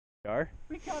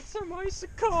We got some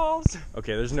icicles!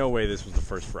 Okay, there's no way this was the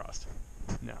first frost.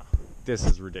 No. This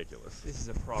is ridiculous. This is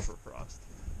a proper frost.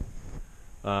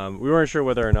 We weren't sure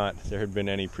whether or not there had been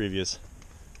any previous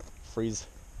freeze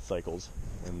cycles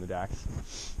in the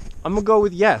Dax. I'm gonna go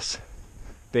with yes,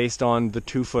 based on the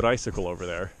 2-foot icicle over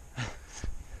there.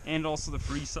 And also the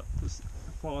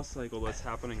frost cycle that's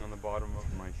happening on the bottom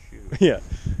of my shoe. Yeah,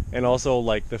 and also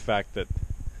like the fact that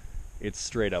it's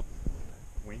straight up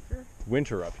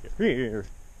winter up here.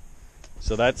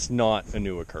 So that's not a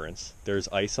new occurrence. There's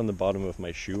ice on the bottom of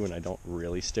my shoe and I don't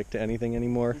really stick to anything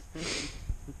anymore.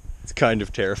 It's kind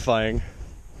of terrifying.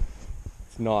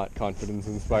 It's not confidence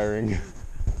inspiring.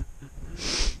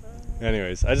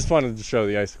 Anyways, I just wanted to show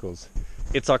the icicles.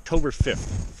 It's October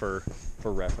 5th for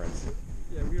reference.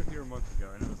 Yeah, we were here a month ago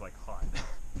and it was like hot.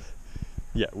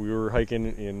 Yeah, we were hiking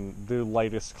in the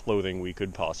lightest clothing we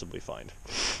could possibly find.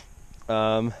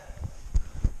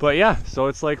 But yeah, so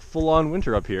it's like full-on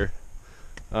winter up here.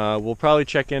 We'll probably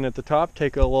check in at the top,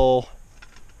 take a little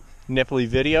nipply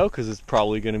video, because it's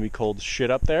probably going to be cold as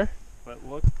shit up there. But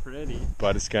look pretty.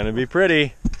 But it's going to be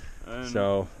pretty.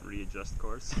 So readjust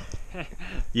course.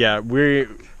 Yeah,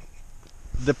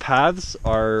 the paths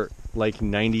are like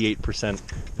 98%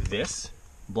 this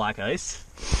black ice.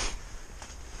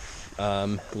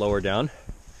 Lower down.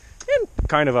 And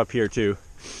kind of up here too.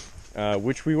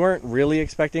 Which we weren't really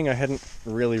expecting. I hadn't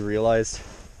really realized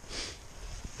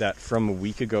that from a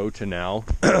week ago to now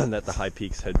that the high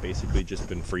peaks had basically just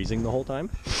been freezing the whole time.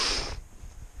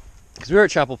 Because we were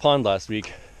at Chapel Pond last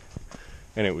week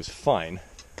and it was fine.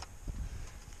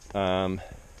 But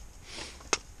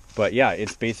yeah,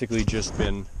 it's basically just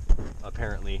been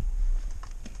apparently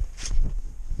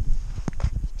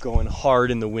going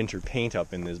hard in the winter paint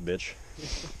up in this bitch.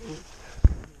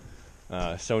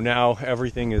 So now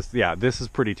everything is, yeah, this is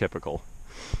pretty typical.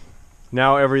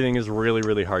 Now everything is really,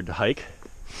 really hard to hike.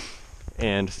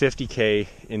 And 50K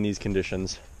in these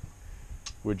conditions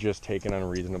would just take an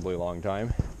unreasonably long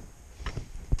time.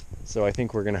 So I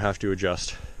think we're going to have to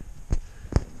adjust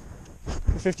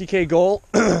the 50K goal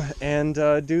and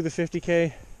do the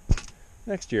 50K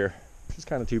next year. Which is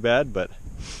kind of too bad, but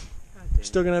we're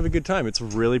still going to have a good time. It's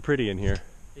really pretty in here.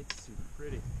 It's super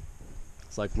pretty.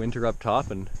 It's like winter up top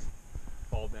and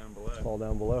fall down below. Fall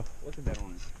down below. Look at that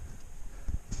orange.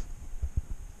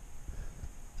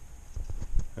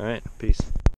 All right, peace.